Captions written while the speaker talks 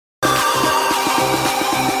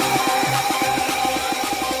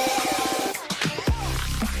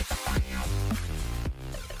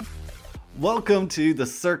Welcome to the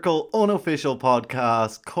Circle unofficial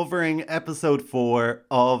podcast covering episode 4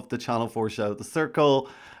 of the Channel 4 show, The Circle,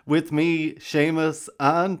 with me, Seamus,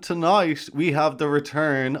 and tonight we have the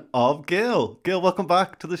return of Guill. Guill, welcome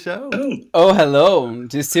back to the show. Oh, hello.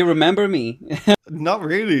 Do you still remember me? Not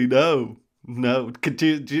really, no. No.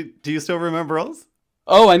 Do you still remember us?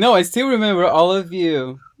 Oh, I know. I still remember all of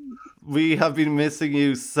you. We have been missing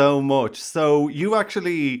you so much. So you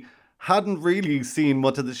actually hadn't really seen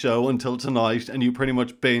much of the show until tonight, and you pretty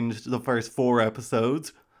much binged the first 4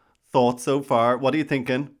 episodes. Thoughts so far? What are you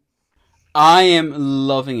thinking? I am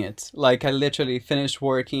loving it. Like, I literally finished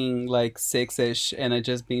working like 6-ish, and I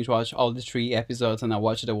just binge watched all the 3 episodes, and I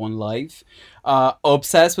watched the one live.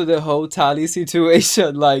 Obsessed with the whole Tally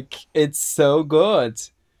situation. Like, it's so good.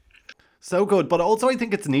 So good, but also I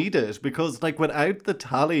think it's needed because, like, without the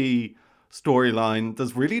Tally storyline,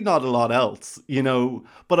 there's really not a lot else, you know.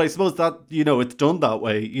 But I suppose that, you know, it's done that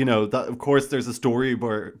way, you know, that of course there's a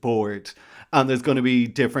storyboard and there's going to be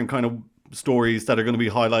different kind of stories that are going to be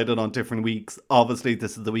highlighted on different weeks. Obviously,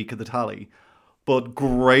 this is the week of the Tally, but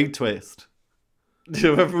great twist. Do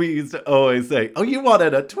you remember we used to always say, "Oh, you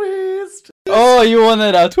wanted a twist? Oh, you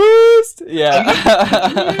wanted a twist?" Yeah.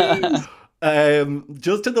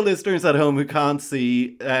 Just to the listeners at home who can't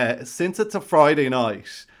see, since it's a Friday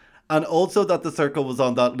night, and also that the Circle was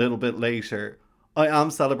on that little bit later, I am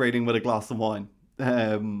celebrating with a glass of wine.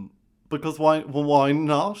 Because why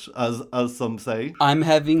not, as some say? I'm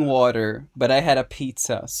having water, but I had a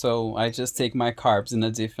pizza, so I just take my carbs in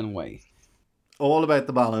a different way. All about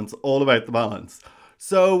the balance, all about the balance.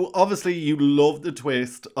 So, obviously, you love the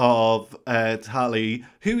twist of Tally.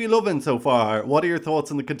 Who are you loving so far? What are your thoughts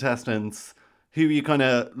on the contestants? Who are you kind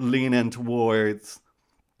of leaning towards?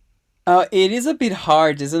 It is a bit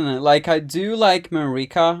hard, isn't it? Like, I do like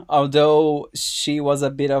Marika, although she was a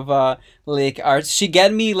bit of a, like, art. She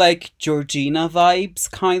get me, like, Georgina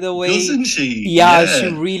vibes, kind of way. Doesn't she? Yeah, she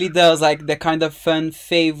really does. Like, the kind of fun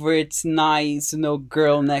favorite, nice,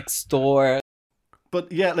 girl next door.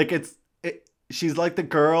 But, yeah, like, she's like the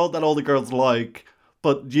girl that all the girls like,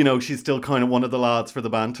 but, you know, she's still kind of one of the lads for the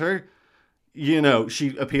banter. You know,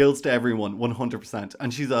 she appeals to everyone 100%,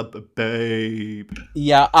 and she's a babe.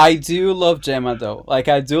 Yeah, I do love Gemma, though. Like,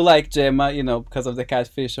 I do like Gemma, because of the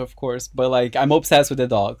catfish, of course, but, like, I'm obsessed with the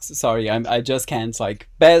dogs. Sorry, I just can't. Like,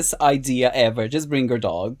 best idea ever. Just bring her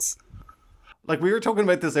dogs. Like, we were talking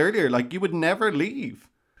about this earlier. Like, you would never leave.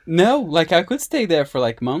 No, like, I could stay there for,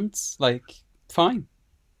 like, months. Like, fine.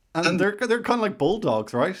 And they're kind of like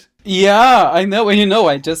bulldogs, right? Yeah, I know. And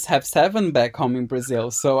I just have 7 back home in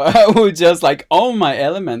Brazil. So I would just like own my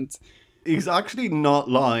element. He's actually not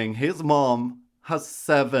lying. His mom has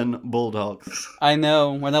 7 bulldogs. I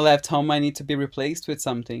know. When I left home, I need to be replaced with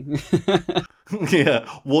something. Yeah,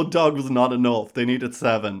 1 dog was not enough. They needed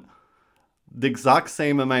 7. The exact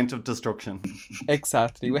same amount of destruction.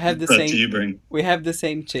 Exactly. We have the What same. do you bring? We have the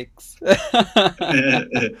same chicks. But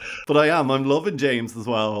I'm loving James as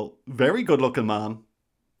well. Very good looking man.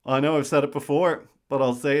 I know I've said it before, but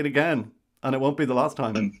I'll say it again, and it won't be the last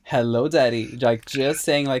time. Hello, Daddy. Like, just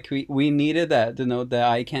saying, like, we needed that, the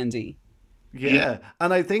eye candy. Yeah,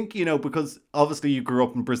 and I think, because obviously you grew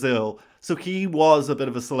up in Brazil, so he was a bit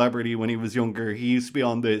of a celebrity when he was younger. He used to be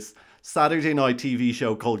on this Saturday night TV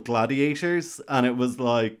show called Gladiators, and it was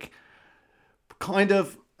like kind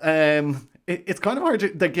of it's kind of hard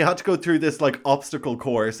to, like, you had to go through this like obstacle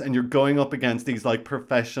course, and you're going up against these like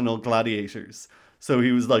professional gladiators. So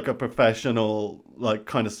he was like a professional, like,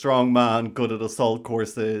 kind of strong man, good at assault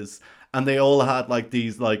courses, and they all had like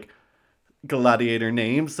these like gladiator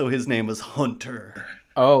names. So his name was Hunter.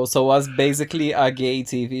 Oh, so it was basically a gay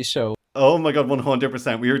TV show. Oh my god,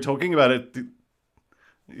 100%. We were talking about it.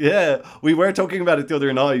 Yeah, we were talking about it the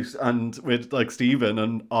other night, and with like Stephen,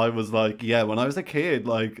 and I was like, yeah, when I was a kid,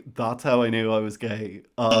 like, that's how I knew I was gay.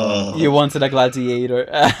 You wanted a gladiator.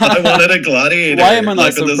 I wanted a gladiator. Why am I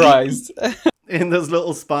not surprised? In those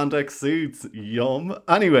little spandex suits. Yum.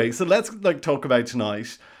 Anyway, so let's like talk about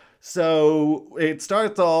tonight. So it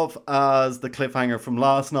starts off as the cliffhanger from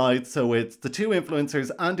last night. So it's the 2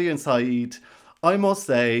 influencers, Andy and Saeed. I must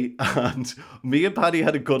say, and me and Paddy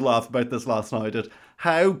had a good laugh about this last night, at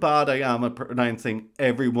how bad I am at pronouncing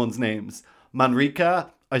everyone's names. Manrika,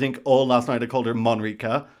 I think all last night I called her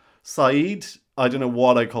Monrika. Saeed, I don't know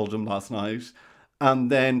what I called him last night.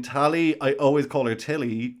 And then Tally, I always call her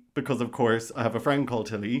Tilly, because of course I have a friend called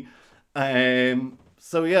Tilly.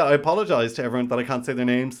 So yeah, I apologise to everyone that I can't say their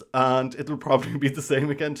names, and it'll probably be the same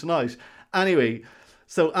again tonight. Anyway,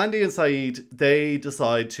 so Andy and Saeed, they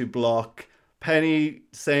decide to block Penny,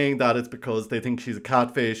 saying that it's because they think she's a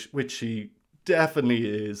catfish, which she definitely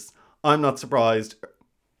is. I'm not surprised.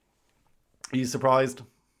 Are you surprised?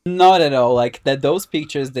 Not at all. Like that, those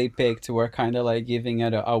pictures they picked were kind of like giving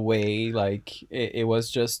it away. Like it was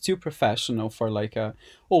just too professional for like a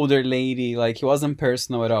older lady. Like it wasn't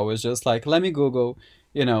personal at all. It was just like, let me Google,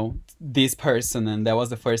 this person, and that was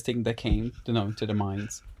the first thing that came, to the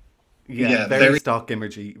minds. Yeah, Yeah, very very. stock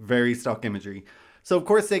imagery. Very stock imagery. So of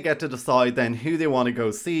course they get to decide then who they want to go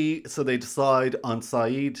see. So they decide on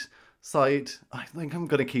Saeed. Saeed. I think I'm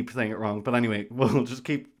gonna keep saying it wrong, but anyway, we'll just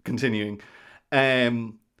keep continuing.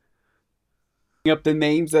 Um, Up the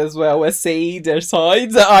names as well as Saeed or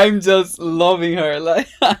sides. I'm just loving her. Like,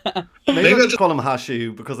 Maybe Maybe I'll I'll just just. call him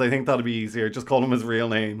Hashu because I think that'll be easier. Just call him his real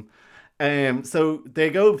name. So they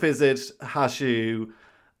go visit Hashu,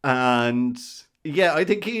 and yeah, I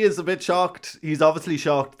think he is a bit shocked. He's obviously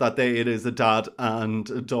shocked that it is a dad and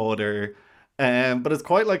a daughter. But it's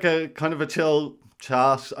quite like a kind of a chill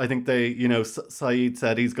chat. I think Saeed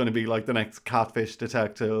said he's going to be like the next catfish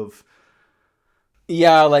detective.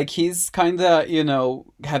 yeah, like he's kind of,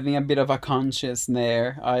 having a bit of a conscience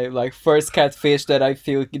there. I like first catfish that I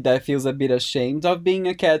feel that feels a bit ashamed of being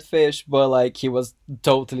a catfish, but like he was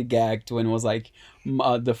totally gagged when it was like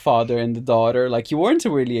the father and the daughter. Like you weren't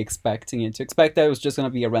really expecting it. To expect that it was just gonna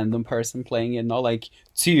be a random person playing it, not like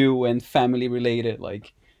two and family related.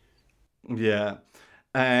 Like, Yeah.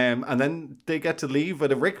 And then they get to leave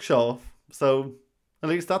with a rickshaw. So at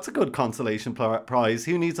least that's a good consolation prize.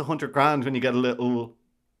 Who needs 100 grand when you get a little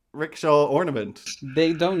rickshaw ornament?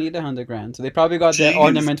 they don't need 100 grand. So they probably got the Jeez.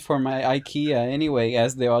 ornament for my IKEA anyway,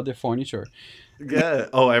 as the other furniture. Yeah.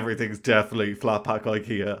 Oh, everything's definitely flat pack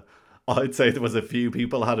IKEA. I'd say there was a few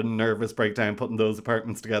people had a nervous breakdown putting those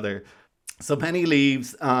apartments together. So Penny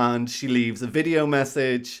leaves and she leaves a video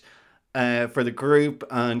message for the group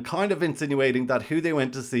and kind of insinuating that who they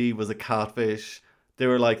went to see was a catfish. They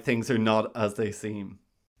were like, things are not as they seem.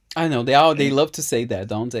 I know they love to say that,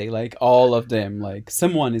 don't they? Like all of them, like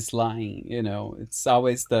someone is lying. It's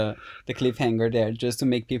always the cliffhanger there, just to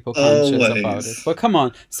make people conscious about it. Always. But come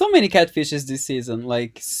on, so many catfishes this season,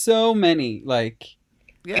 like so many, like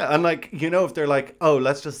Yeah, and like, if they're like, oh,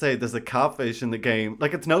 let's just say there's a catfish in the game,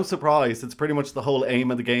 like it's no surprise. It's pretty much the whole aim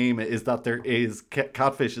of the game is that there is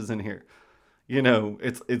catfishes in here.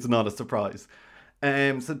 It's not a surprise.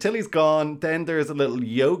 So Tilly's gone. Then there's a little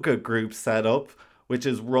yoga group set up, which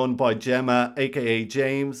is run by Gemma, aka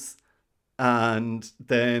James. And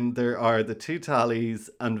then there are the two Tallys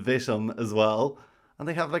and Vitam as well. And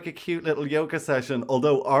they have like a cute little yoga session.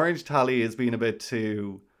 Although Orange Tally is being a bit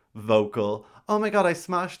too vocal. Oh my god, I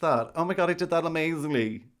smashed that. Oh my god, I did that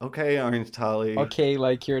amazingly. Okay, Orange Tally. okay,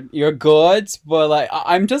 like you're good, but like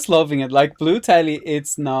I'm just loving it. Like Blue Tally,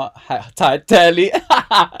 it's not Tally.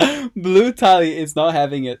 Blue Tally is not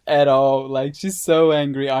having it at all. Like she's so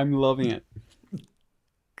angry. I'm loving it.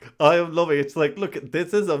 I am loving it. It's like, look,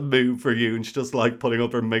 this is a move for you. And she's just like putting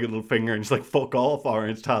up her middle finger and she's like, fuck off,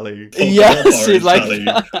 Orange Tally. Fuck Yeah, off, she's Orange like,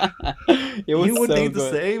 Tally. it was You would so need the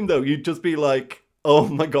good. same though. You'd just be like, oh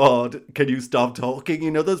my god, can you stop talking?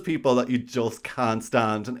 You know those people that you just can't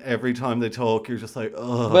stand, and every time they talk, you're just like,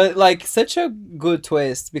 ugh. But like such a good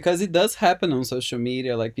twist, because it does happen on social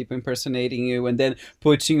media, like people impersonating you and then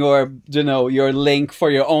putting your link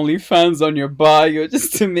for your OnlyFans on your bio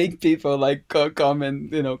just to make people like come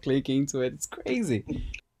and click into it. It's crazy.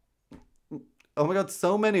 Oh my god,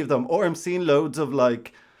 so many of them. Or I'm seeing loads of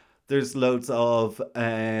like, there's loads of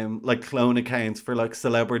like clone accounts for like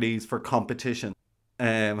celebrities for competition.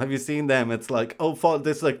 Have you seen them? It's like, oh,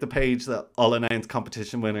 this is like the page that all announce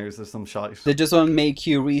competition winners or some shite. They just want to make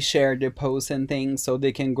you reshare their posts and things so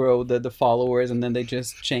they can grow the followers, and then they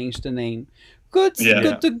just change the name. Good, Yeah.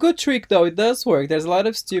 Yeah. good trick though. It does work. There's a lot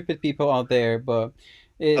of stupid people out there, but Oh,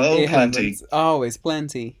 it plenty. happens. Always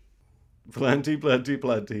plenty. Plenty, plenty,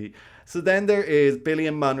 plenty. So then there is Billy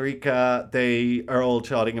and Manrika. They are all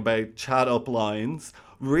chatting about chat up lines.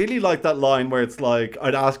 Really like that line where it's like,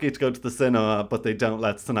 I'd ask you to go to the cinema, but they don't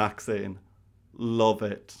let snacks in. Love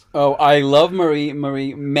it. Oh, I love Marie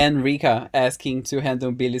Manrika asking to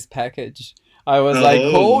handle Billy's package. I was like,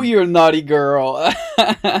 oh, Oh. you naughty girl.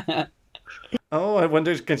 Oh, I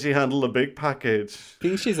wonder, can she handle a big package?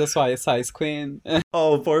 Think she's a size queen.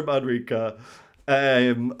 Oh, poor Manrika.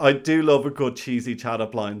 I do love a good cheesy chat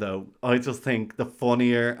up line though. I just think the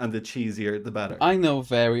funnier and the cheesier, the better. I know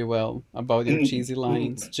very well about your cheesy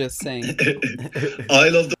lines. Just saying. I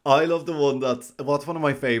love the. I love the one what's one of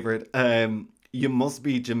my favorite. You must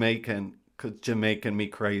be Jamaican, 'cause Jamaican me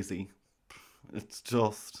crazy. It's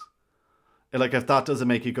just like, if that doesn't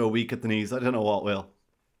make you go weak at the knees, I don't know what will.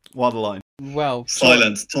 What a line. Well,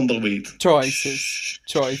 Silence, tumbleweed. choices.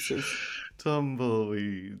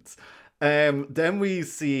 Tumbleweeds. Then we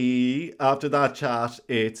see, after that chat,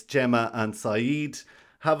 it's Gemma and Saeed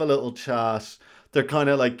have a little chat. They're kind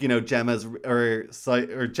of like, Gemma's, I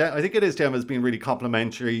think it is Gemma's being really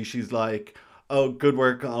complimentary. She's like, oh, good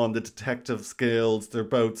work on the detective skills. They're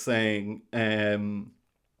both saying, they're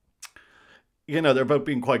both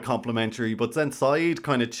being quite complimentary. But then Saeed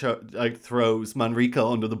kind of throws Manrika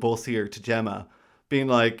under the bus here to Gemma, being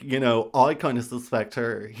like, I kind of suspect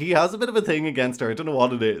her. He has a bit of a thing against her. I don't know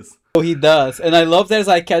what it is. Oh, he does. And I love there's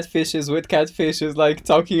like catfishes with catfishes, like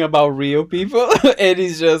talking about real people. And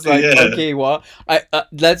he's just like, okay, well,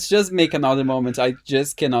 let's just make another moment. I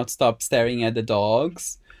just cannot stop staring at the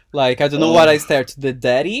dogs. Like, I don't know what I stare to, the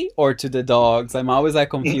daddy or to the dogs. I'm always like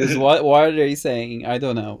confused. What are they saying? I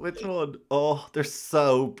don't know. Which one? Oh, they're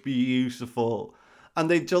so beautiful. And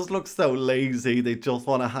they just look so lazy. They just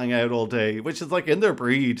want to hang out all day, which is like in their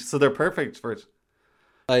breed. So they're perfect for it.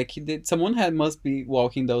 Like, someone must be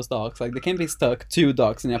walking those dogs. Like, they can't be stuck 2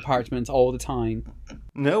 dogs in the apartment all the time.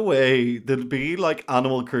 No way. There'd be like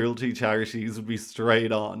animal cruelty charities would be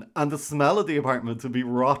straight on. And the smell of the apartment would be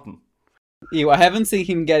rotten. Ew, I haven't seen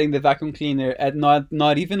him getting the vacuum cleaner at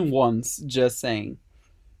not even once, just saying.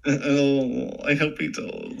 Oh, I hope he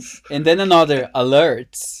does. And then another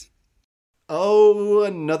alert. Oh,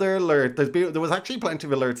 another alert. There was actually plenty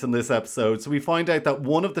of alerts in this episode. So we find out that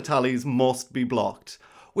one of the tallies must be blocked,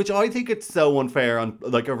 which I think it's so unfair on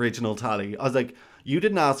like original tally. I was like, you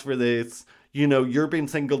didn't ask for this. You're being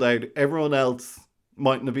singled out. Everyone else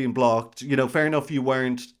mightn't have been blocked. Fair enough, you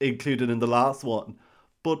weren't included in the last one.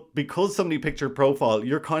 But because somebody picked your profile,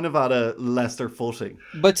 you're kind of at a lesser footing.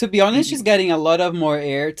 But to be honest, she's getting a lot of more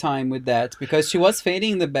airtime with that because she was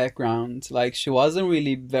fading in the background. Like, she wasn't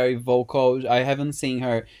really very vocal. I haven't seen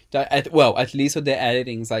her, at least with the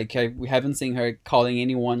editings. Like, we haven't seen her calling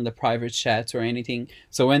anyone in the private chat or anything.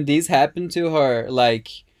 So when this happened to her, like,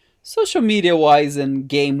 social media-wise and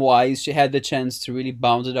game-wise, she had the chance to really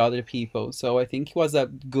bond with other people. So I think it was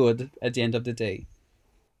good at the end of the day.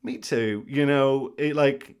 Me too.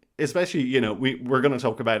 Especially, we're going to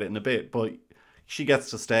talk about it in a bit, but she gets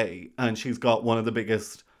to stay and she's got one of the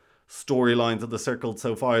biggest storylines of the circle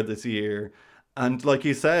so far this year. And like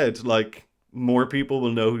you said, like, more people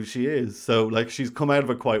will know who she is. So, like, she's come out of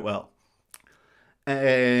it quite well.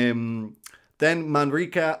 Then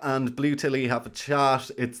Manrika and Blue Tilly have a chat.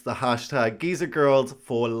 It's the hashtag Geezer Girls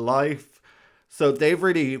for life. So they've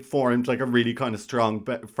really formed like a really kind of strong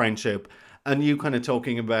friendship. And you kind of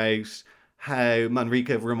talking about how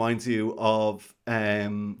Manrika reminds you of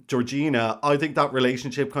Georgina. I think that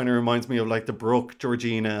relationship kind of reminds me of like the Brooke,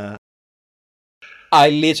 Georgina. I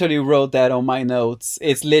literally wrote that on my notes.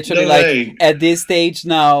 It's literally at this stage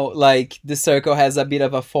now, like the circle has a bit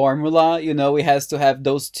of a formula, it has to have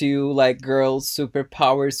those 2 like girls, super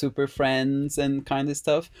power, super friends and kind of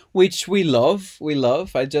stuff, which we love.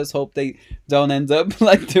 I just hope they don't end up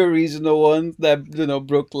like the original ones that,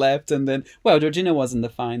 Brooke left and then, Georgina was in the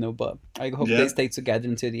final, but I hope they stay together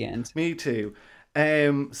until the end. Me too.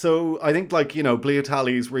 So I think like, Blue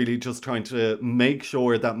Tally's really just trying to make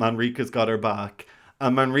sure that Manrika's got her back.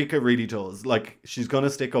 And Manrika really does. Like, she's going to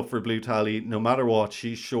stick up for Blue Tally no matter what.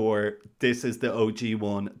 She's sure this is the OG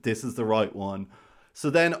one. This is the right one. So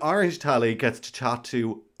then Orange Tally gets to chat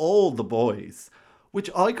to all the boys, which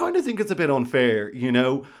I kind of think is a bit unfair,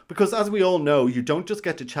 because as we all know, you don't just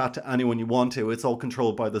get to chat to anyone you want to. It's all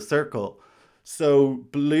controlled by the circle. So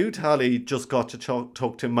Blue Tally just got to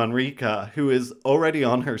talk to Manrika, who is already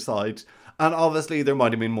on her side. And obviously there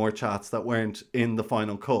might have been more chats that weren't in the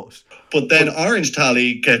final cut. But then Orange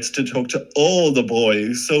Tally gets to talk to all the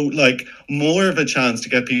boys. So, like, more of a chance to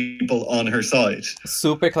get people on her side.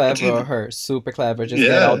 Super clever of her. Super clever. Just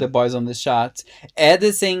get all the boys on the shot. At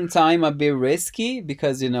the same time, a bit risky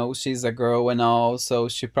because, she's a girl and all. So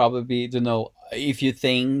she probably, if you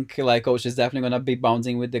think like, oh, she's definitely going to be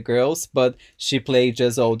bonding with the girls, but she played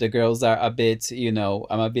just, oh, the girls are a bit,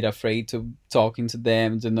 I'm a bit afraid to talking to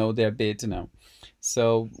them, they're a bit,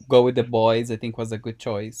 So go with the boys, I think was a good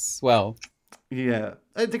choice. Well. Yeah,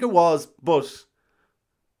 I think it was, but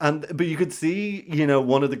you could see,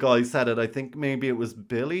 one of the guys said it, I think maybe it was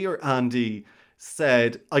Billy or Andy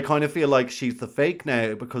said, I kind of feel like she's the fake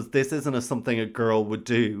now because this isn't something a girl would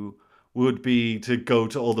do. Would be to go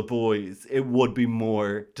to all the boys. It would be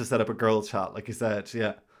more to set up a girls' chat, like you said,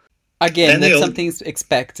 yeah. Again, that's something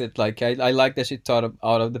expected. Like, I like that she thought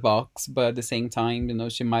out of the box, but at the same time,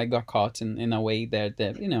 she might got caught in a way that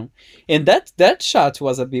And that shot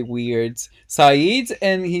was a bit weird. Saeed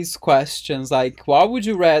and his questions, like, what would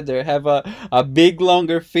you rather, have a big,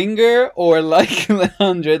 longer finger or, like,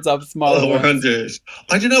 hundreds of smaller ones? 100.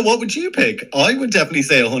 I don't know, what would you pick? I would definitely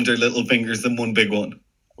say 100 little fingers than one big one.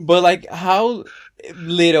 But like, how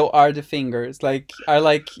little are the fingers? Like, are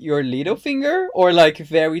like your little finger or like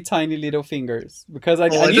very tiny little fingers? Because Oh, I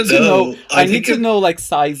I need don't to know. know. I I need think to it. know like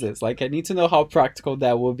sizes. Like, I need to know how practical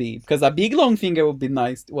that will be. Because a big long finger would be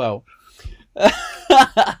nice. Well,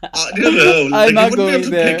 I don't know. I'm Like you not wouldn't be able going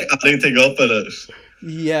to pick there. anything up in it.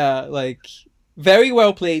 Yeah, like very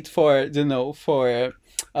well played for for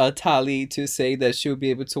Tali to say that she'll be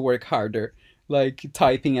able to work harder, like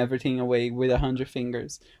typing everything away with 100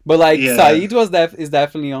 fingers. But like Yeah. Saeed is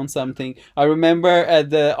definitely on something. I remember at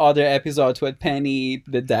the other episode when Penny,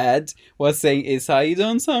 the dad, was saying, "Is Saeed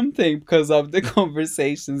on something?" Because of the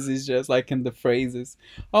conversations, is just like in the phrases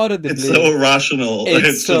out of the It's so blue. irrational. It's It's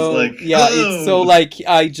just so like, yeah, it's so hello. like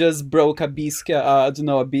I just broke a biscuit. I don't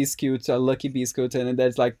know, a biscuit, a lucky biscuit, and then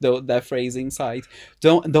there's like that phrase inside.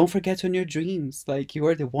 Don't forget on your dreams. Like you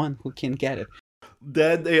are the one who can get it.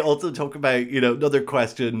 Then they also talk about, another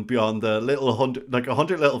question beyond the little hundred, like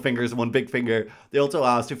 100 little fingers and one big finger. They also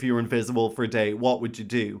asked if you were invisible for a day, what would you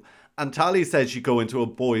do? And Tally said she'd go into a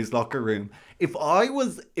boys' locker room. If I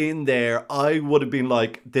was in there, I would have been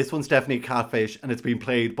like, this one's definitely catfish and it's being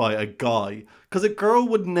played by a guy. Because a girl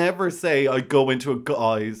would never say, I'd go into a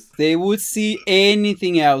guy's. They would see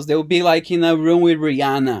anything else. They would be like in a room with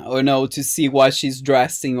Rihanna, or no, to see what she's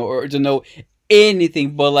dressing, or to know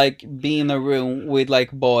anything but like be in a room with like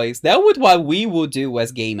boys. That would what we would do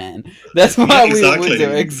as gay men. That's Yeah, what we would do.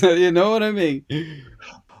 exactly. You know what I mean?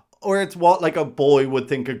 Or it's what like a boy would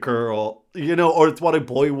think a girl, or it's what a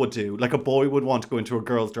boy would do. Like a boy would want to go into a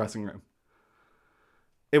girl's dressing room.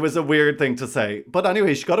 It was a weird thing to say. But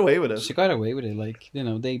anyway, she got away with it. She got away with it. Like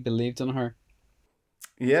they believed in her.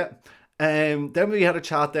 Yeah. Then we had a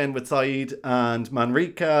chat then with Saeed and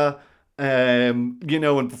Manrika. And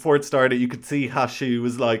before it started, you could see Hashi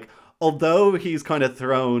was like, although he's kind of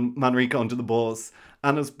thrown Manrika under the bus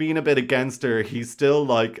and has been a bit against her, he's still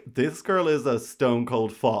like, this girl is a stone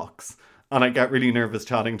cold fox. And I get really nervous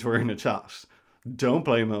chatting to her in a chat. Don't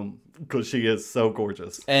blame him, because she is so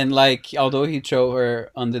gorgeous. And like, although he threw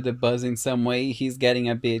her under the bus in some way, he's getting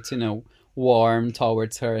a bit, warm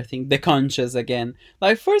towards her. I think the conscious again.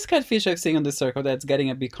 Like first catfish I've seen on the circle that's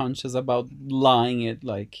getting a bit conscious about lying it.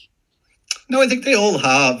 Like, No, I think they all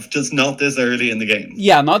have, just not this early in the game.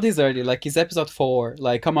 yeah, not this early. Like it's episode 4.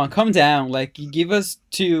 Like, come on, calm down. Like, you give us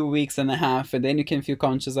 2 weeks and a half, and then you can feel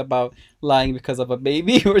conscious about lying because of a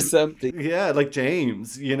baby or something. Yeah, like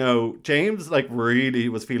James, James like really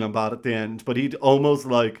was feeling bad at the end, but he'd almost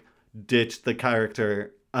like ditched the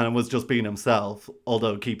character and was just being himself,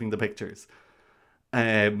 although keeping the pictures.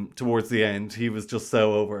 Towards the end, he was just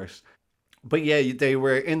so over it. But yeah, they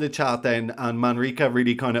were in the chat then, and Manrika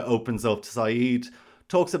really kind of opens up to Saeed,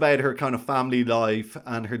 talks about her kind of family life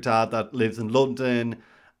and her dad that lives in London,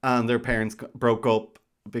 and their parents broke up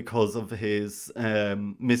because of his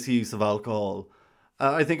misuse of alcohol.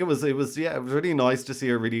 I think it was really nice to see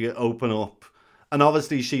her really open up, and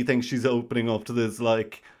obviously she thinks she's opening up to this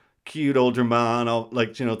like cute older man, of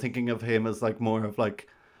like thinking of him as like more of like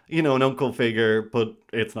an uncle figure, but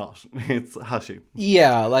it's not. It's Hashi.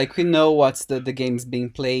 Yeah, like we know what's the games being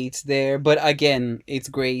played there, but again, it's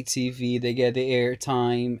great TV. They get the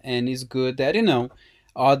airtime, and it's good that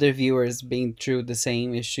other viewers being through the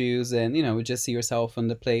same issues, and just see yourself on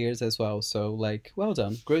the players as well. So like, well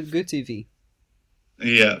done, good TV.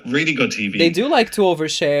 Yeah, really good They TV. do like to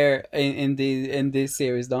overshare in this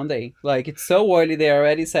series, don't they? Like it's so early. They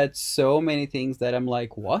already said so many things that I'm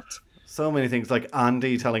like, what? So many things, like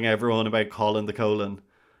Andy telling everyone about Colin the colon.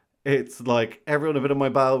 It's like everyone a bit of my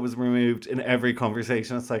bowel was removed in every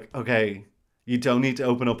conversation. It's like, okay, you don't need to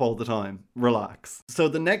open up all the time. Relax. So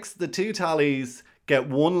the two Tallys get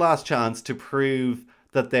one last chance to prove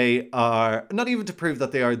that they are, not even to prove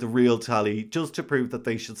that they are the real Tally, just to prove that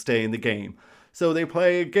they should stay in the game. So they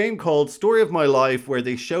play a game called Story of My Life, where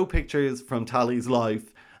they show pictures from Tally's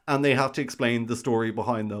life and they have to explain the story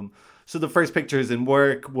behind them. So the first picture is in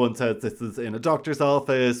work. One says this is in a doctor's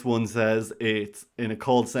office. One says it's in a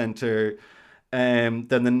call center. Then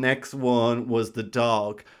the next one was the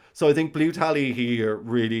dog. So I think Blue Tally here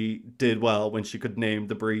really did well when she could name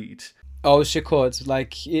the breed. Oh, she could.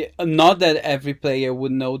 Like, not that every player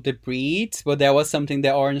would know the breed, but there was something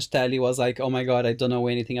that Orange Tally was like, oh my god, I don't know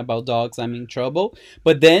anything about dogs, I'm in trouble.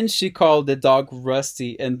 But then she called the dog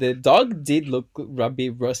Rusty, and the dog did look a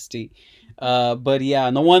bit rusty. But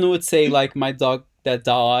yeah, no one would say, like, my dog that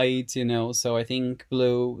died, so I think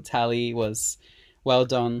Blue Tally was well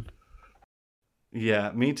done.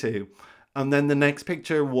 Yeah, me too. And then the next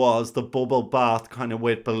picture was the bubble bath kind of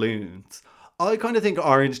with balloons. I kind of think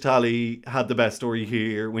Orange Tally had the best story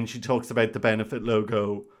here when she talks about the benefit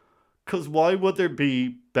logo Because why would there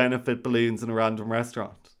be benefit balloons in a random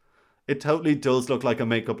restaurant? It totally does look like a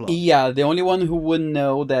makeup look. Yeah, the only one who would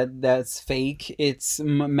know that that's fake, it's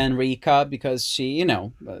Manrika, because she,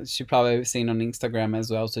 she probably seen on Instagram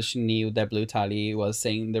as well, so she knew that Blue Tally was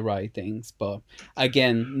saying the right things. But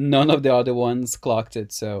again, none of the other ones clocked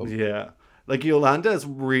it, so. Yeah. Like, Yolanda is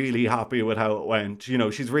really happy with how it went.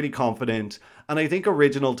 She's really confident. And I think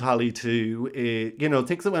original Tally too,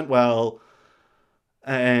 thinks it went well.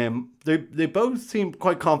 They both seem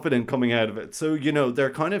quite confident coming out of it. So, their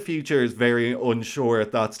kind of future is very unsure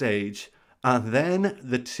at that stage. And then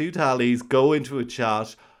the two Tallys go into a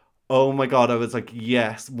chat. Oh my God, I was like,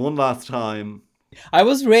 yes, one last time. I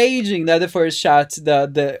was raging that the first shot,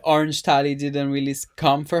 the orange Tally didn't really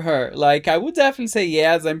come for her. Like, I would definitely say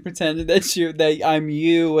yes. I'm pretending that I'm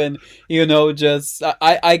you, and just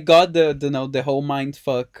I got the whole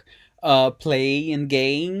mindfuck play and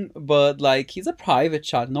game, but like he's a private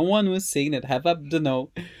shot. No one was seeing it. Have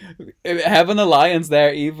an alliance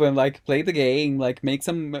there. Even like play the game. Like make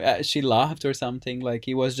some. She laughed or something. Like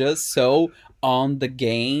he was just so on the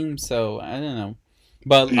game. So I don't know.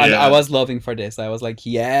 But yeah. I was loving for this. I was like,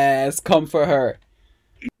 yes, come for her.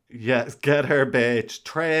 Yes, get her, bitch.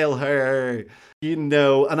 Trail her. And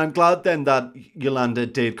I'm glad then that Yolanda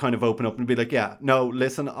did kind of open up and be like, yeah, no,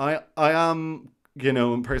 listen, I am,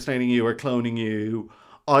 impersonating you or cloning you.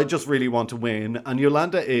 I just really want to win. And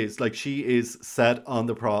Yolanda is, like, she is set on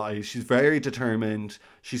the prize. She's very determined.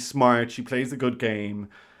 She's smart. She plays a good game.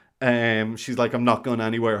 She's like, I'm not going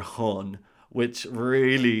anywhere, hun. Which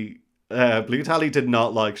really... Blue Tally did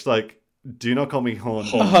not like. She's like, do not call me hun.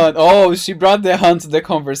 Oh, she brought the hun to the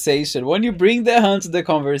conversation. When you bring the hun to the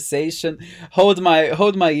conversation, hold my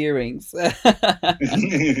earrings.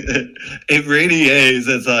 It really is.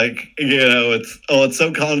 It's like, it's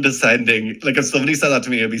so condescending. Like if somebody said that to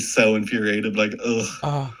me, I'd be so infuriated. Like, ugh.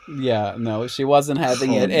 Oh, yeah, no, she wasn't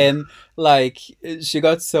having it, and like she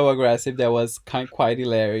got so aggressive. That was quite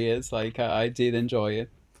hilarious. Like I did enjoy it.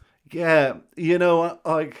 Yeah,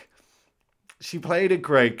 like. She played a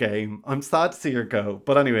great game. I'm sad to see her go.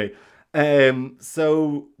 But anyway,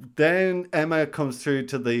 so then Emma comes through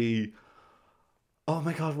to the... Oh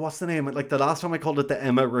my God, what's the name? Like the last time I called it the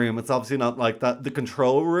Emma room. It's obviously not like that. The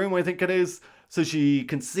control room, I think it is. So she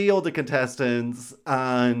can see all the contestants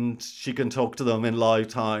and she can talk to them in live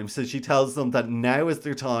time. So she tells them that now is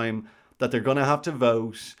their time, that they're going to have to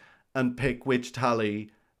vote and pick which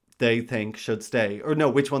Tally they think should stay. Or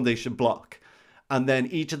no, which one they should block. And then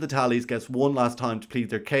each of the Tallys gets one last time to plead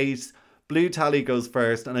their case. Blue Tally goes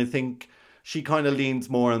first, and I think she kind of leans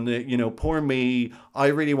more on the, poor me. I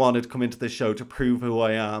really wanted to come into this show to prove who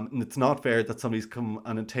I am, and it's not fair that somebody's come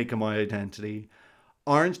and taken my identity.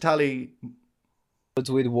 Orange Tally...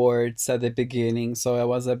 with words at the beginning, so I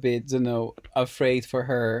was a bit, afraid for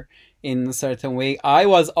her in a certain way. I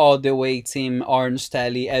was all the way team Orange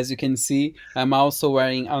Tally. As you can see, I'm also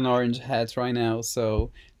wearing an orange hat right now,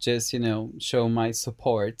 so... just, show my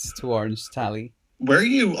support to Orange Tally. Were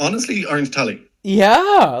you honestly Orange Tally?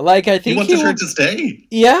 Yeah, like I think you wanted her to stay.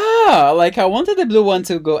 Yeah, like I wanted the blue one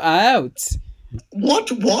to go out. What?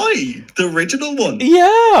 Why? The original one?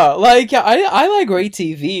 Yeah, like I like great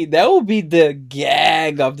TV. That will be the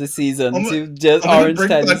gag of the season to just Orange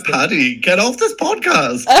Tally. Bring back Paddy. Get off this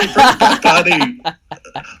podcast. Bring back Paddy.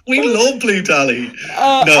 We love Blue Tally.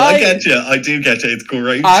 I get you. I do get you. It's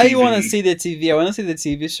great. I want to see the TV. I want to see the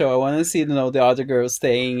TV show. I want to see the other girls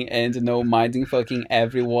staying and minding fucking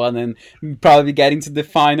everyone and probably getting to the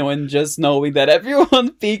final and just knowing that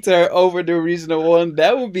everyone picked her over the original one.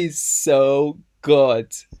 That would be so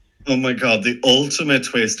good. Oh my God, the ultimate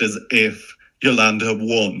twist is if Yolanda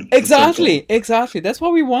won. Exactly. That's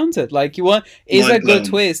what we wanted. Like a good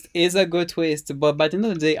twist, but by the end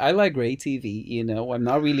of the day, I like great TV, I'm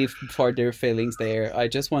not really for their feelings there. I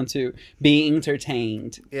just want to be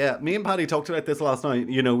entertained. Yeah, me and Patty talked about this last night.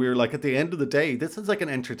 We were like, at the end of the day, this is like an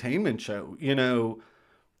entertainment show.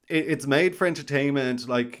 It's made for entertainment.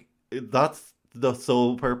 Like, that's the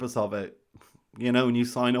sole purpose of it. And you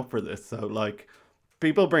sign up for this, so like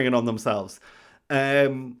people bring it on themselves.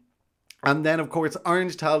 And then of course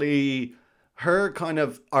Orange Tally, her kind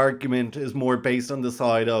of argument is more based on the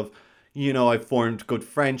side of, I've formed good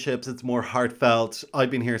friendships, it's more heartfelt, I've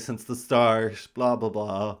been here since the start, blah blah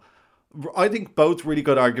blah. I think both really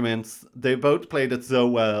good arguments. They both played it so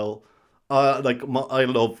well.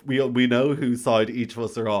 We know whose side each of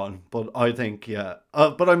us are on, but I think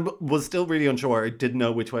but I was still really unsure. I didn't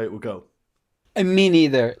know which way it would go. Me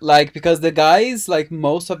neither. Like, because the guys, like,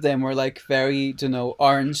 most of them were, like, very,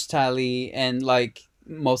 Orange Tally, and, like,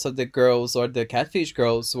 most of the girls or the catfish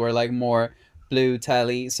girls were, like, more blue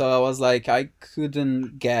Tally. So I was like, I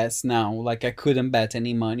couldn't guess now. Like, I couldn't bet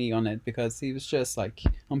any money on it because he was just like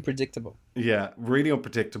unpredictable. Yeah, really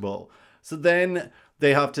unpredictable. So then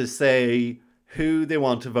they have to say who they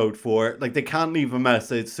want to vote for. Like, they can't leave a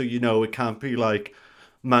message, so it can't be like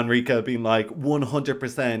Manrika being like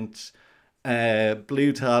 100%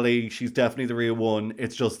 blue Tally, she's definitely the real one.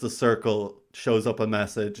 It's just the circle shows up a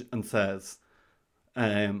message and says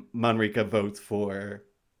Manrika votes for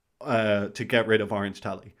to get rid of orange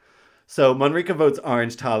Tally. So Manrika votes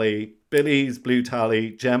orange Tally, Billy's blue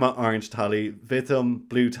Tally, Gemma orange Tally, Vitam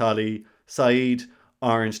blue Tally, Saeed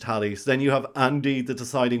orange Tally. So then you have Andy, the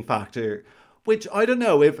deciding factor, which I don't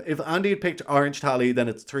know, if Andy had picked orange Tally, then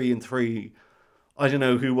it's 3-3. I don't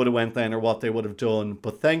know who would have went then or what they would have done,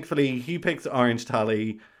 but thankfully he picks orange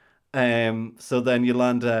Tally. So then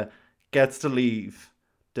Yolanda gets to leave.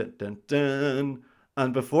 Dun, dun, dun.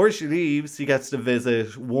 And before she leaves, she gets to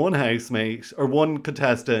visit one housemate or one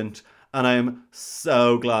contestant, and I'm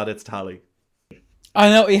so glad it's Tally. I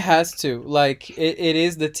know it has to. Like, it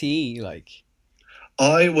is the tea. Like,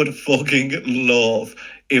 I would fucking love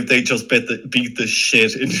if they just beat the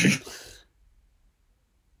shit into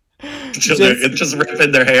just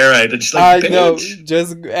ripping their hair out and just like, I know, bitch.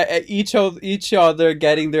 just each other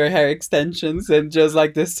getting their hair extensions and just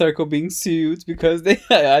like this circle being sued because they.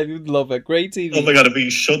 I would love it. Great TV. Oh my god, to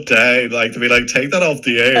be shut down, like to be like, take that off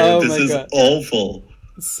the air. Oh this my is God. awful.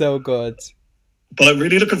 So good. But I'm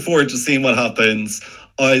really looking forward to seeing what happens.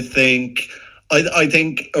 I think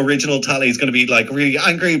original Tally is going to be like really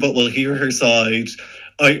angry, but we'll hear her side.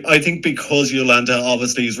 I think because Yolanda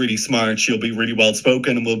obviously is really smart, she'll be really well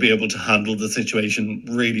spoken and will be able to handle the situation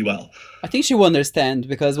really well. I think she will understand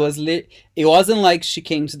because it wasn't like she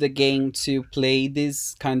came to the game to play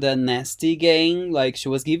this kind of nasty game. Like, she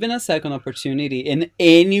was given a second opportunity, and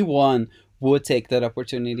anyone would take that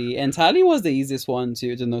opportunity. And Tally was the easiest one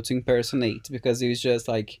to impersonate because he was just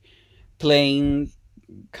like playing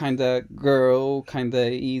kind of girl, kind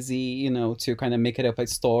of easy, to kind of make it up a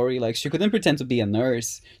story. Like, she couldn't pretend to be a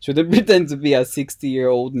nurse. She couldn't pretend to be a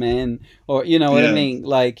 60-year-old man, or what I mean.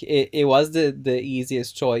 Like, it was the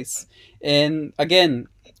easiest choice. And again,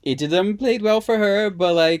 it didn't play well for her,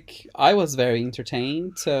 but like, I was very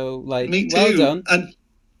entertained. So like, me too. Well done. And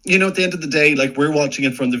at the end of the day, like, we're watching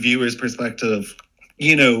it from the viewer's perspective.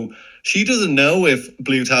 She doesn't know if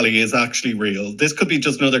Blue Tally is actually real. This could be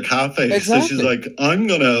just another catfish. Exactly. So she's like, I'm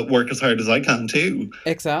going to work as hard as I can too.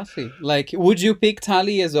 Exactly. Like, would you pick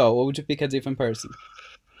Tally as well, or would you pick a different person?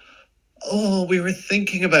 Oh, we were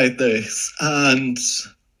thinking about this, and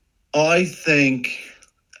I think,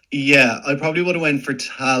 I probably would have went for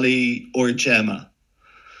Tally or Gemma.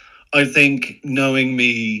 I think, knowing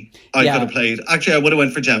me, I could have played. Actually, I would have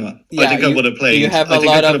went for Gemma. I think I would have played. You have I a think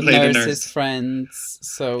lot I could of have played nurses friends,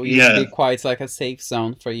 so it Yeah. would be quite like a safe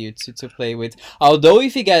zone for you to play with. Although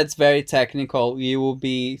if it gets very technical, you will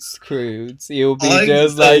be screwed. You'll be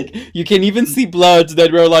like, you can even see blood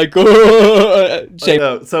that we're like, I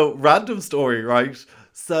know. So, random story, right?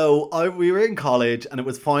 So we were in college and it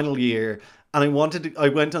was final year, and I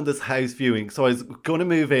went on this house viewing. So I was going to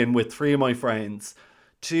move in with 3 of my friends.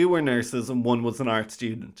 2 were nurses and 1 was an art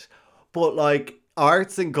student. But like,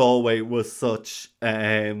 arts in Galway was such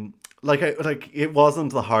it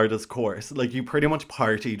wasn't the hardest course. Like, you pretty much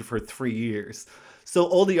partied for 3 years. So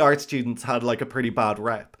all the art students had like a pretty bad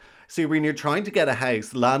rep. So when you're trying to get a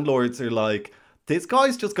house, landlords are like, this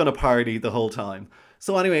guy's just going to party the whole time.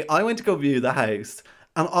 So anyway, I went to go view the house,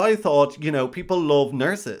 and I thought, people love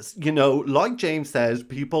nurses. Like James said,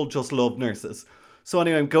 people just love nurses. So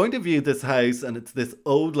anyway, I'm going to view this house, and it's this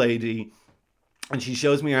old lady, and she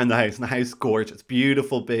shows me around the house, and the house is gorgeous,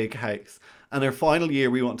 beautiful big house. And her final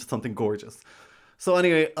year, we wanted something gorgeous. So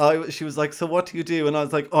anyway, she was like, so what do you do? And I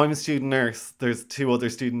was like, oh, I'm a student nurse. There's 2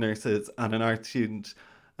 other student nurses and an art student.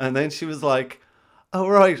 And then she was like, oh,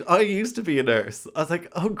 right, I used to be a nurse. I was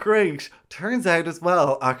like, oh, great. Turns out as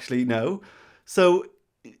well, actually, no. So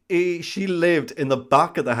she lived in the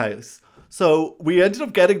back of the house. So we ended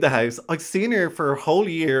up getting the house. I'd seen her for a whole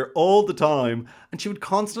year all the time, and she would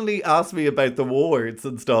constantly ask me about the wards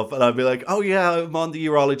and stuff. And I'd be like, oh yeah, I'm on the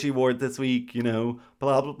urology ward this week,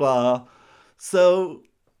 blah, blah, blah. So,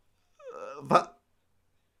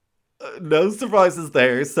 no surprises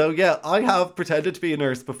there. So yeah, I have pretended to be a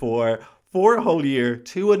nurse before for a whole year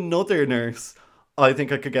to another nurse. I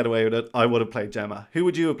think I could get away with it. I would have played Gemma. Who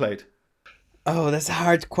would you have played? Oh, that's a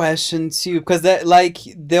hard question too, because that like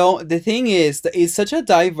the thing is that it's such a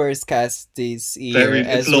diverse cast this year Very, it's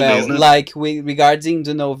as lovely, well. isn't it? Like we regarding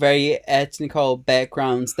very ethnical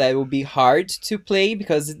backgrounds that will be hard to play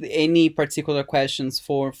because any particular questions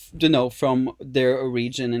for from their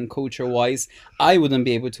origin and culture wise, I wouldn't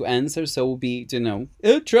be able to answer. So it would be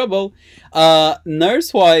trouble.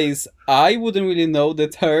 Nurse wise, I wouldn't really know the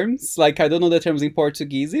terms. Like I don't know the terms in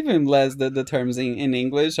Portuguese, even less the terms in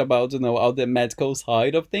English about all the medical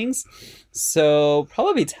side of things. So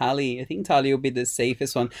probably Tally. I think Tally would be the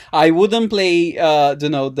safest one. I wouldn't play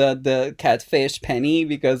the catfish Penny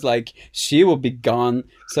because like she would be gone.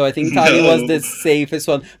 So I think Tally was No. the safest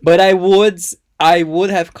one. But I would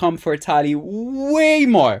have come for Tally way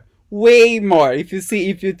more. Way more. If you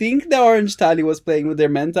think the Orange Tally was playing with their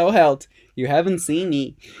mental health, you haven't seen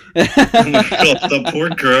me. Oh my god, that poor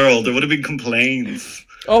girl. There would have been complaints.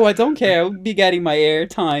 Oh, I don't care. I'll be getting my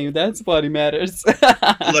airtime. That's what matters.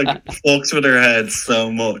 Like, fucks with her head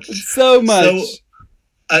so much. So much. So,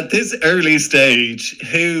 at this early stage,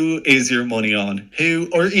 who is your money on? Who,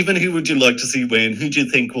 or even who would you like to see win? Who do you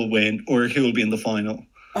think will win, or who will be in the final?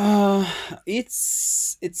 Uh,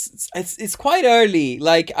 it's quite early.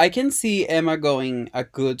 Like I can see Emma going a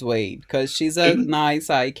good way because she's a Who? nice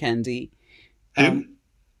eye candy. Who? Um,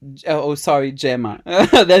 sorry, Gemma.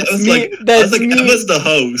 I That's was me. like, That's me. Emma's the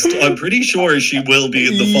host. I'm pretty sure she will be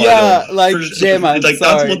in the Yeah, final. like Gemma. Like, that's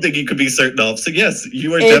Sorry. one thing you could be certain of. So yes,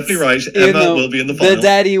 you are It's, definitely right. Emma will be in the the final.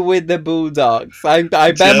 daddy with the bulldogs. I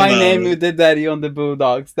bet my Gemma. name with the daddy on the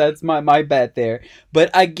bulldogs. That's my bet there. But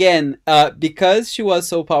again, because she was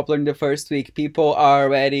so popular in the first week, people are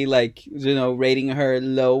already like rating her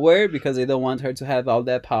lower because they don't want her to have all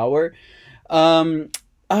that power. Um,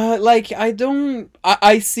 like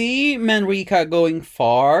I see Manrika going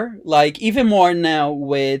far, like even more now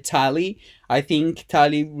with Tally. I think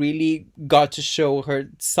Tally really got to show her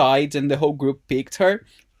side and the whole group picked her.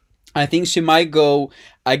 I think she might go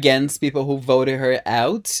against people who voted her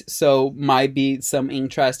out, so might be some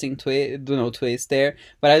interesting twist there.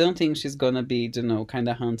 But I don't think she's gonna be kind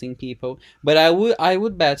of hunting people. But I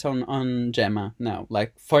would bet on Gemma now,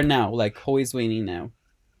 like for now, like who is winning now.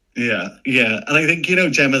 Yeah, yeah. And I think,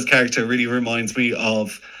 Gemma's character really reminds me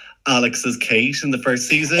of Alex's Kate in the first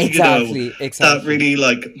season. Exactly, That exactly. really,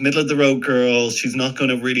 like, middle of the road girl. She's not going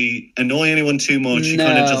to really annoy anyone too much. She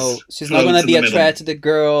kind of No, just she's not gonna floats in be the a middle. threat to the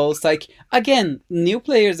girls. Like again, new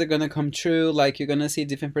players are gonna come true. Like you're gonna see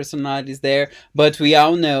different personalities there. But we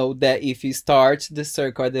all know that if you start the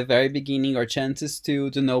circle at the very beginning, our chances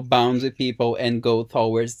to know bound with people and go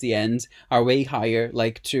towards the end are way higher.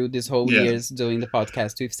 Like through this whole Yeah. years doing the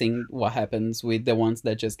podcast, we've seen what happens with the ones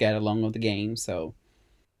that just get along with the game. So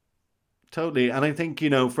Totally. And I think,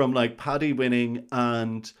 from like Paddy winning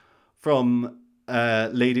and from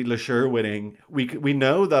Lady Lashur winning, we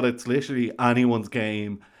know that it's literally anyone's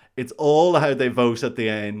game. It's all how they vote at the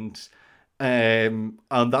end. And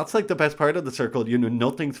that's like the best part of the circle.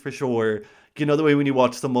 Nothing's for sure. The way when you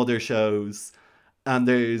watch some other shows and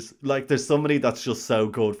there's somebody that's just so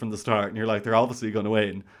good from the start and you're like, they're obviously going to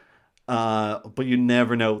win. But you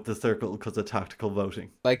never know the circle because of tactical voting.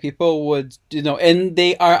 like people would and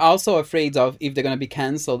they are also afraid of if they're gonna be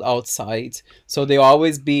cancelled outside, so they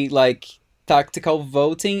always be like tactical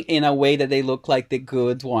voting in a way that they look like the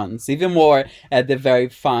good ones, even more at the very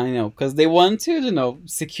final, because they want to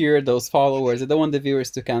secure those followers. They don't want the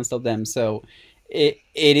viewers to cancel them. So it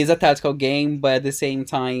is a tactical game, but at the same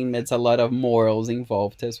time it's a lot of morals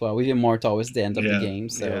involved as well, even more towards the end of the game.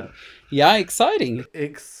 So yeah, exciting.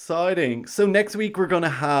 Exciting. So next week we're going to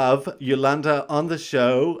have Yolanda on the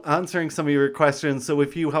show answering some of your questions. So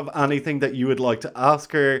if you have anything that you would like to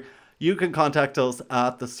ask her, you can contact us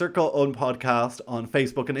at the Circle Unpodcast on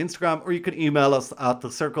Facebook and Instagram, or you can email us at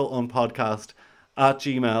the Circle Unpodcast at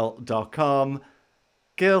gmail.com.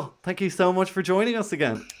 Guill, thank you so much for joining us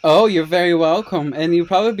again. Oh, you're very welcome, and you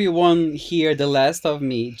probably won't hear the last of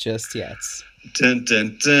me just yet. Dun,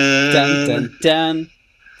 dun, dun. Dun dun dun.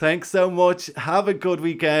 Thanks so much. Have a good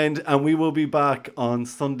weekend, and we will be back on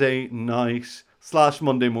Sunday night /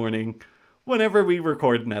 Monday morning, whenever we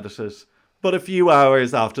record and edit it. But a few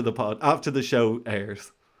hours after the show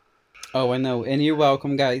airs. Oh, I know. And you're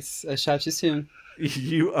welcome, guys. I'll chat you soon.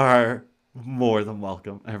 You are more than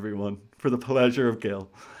welcome, everyone, for the pleasure of Guill.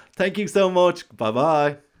 Thank you so much.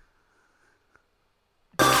 Bye-bye.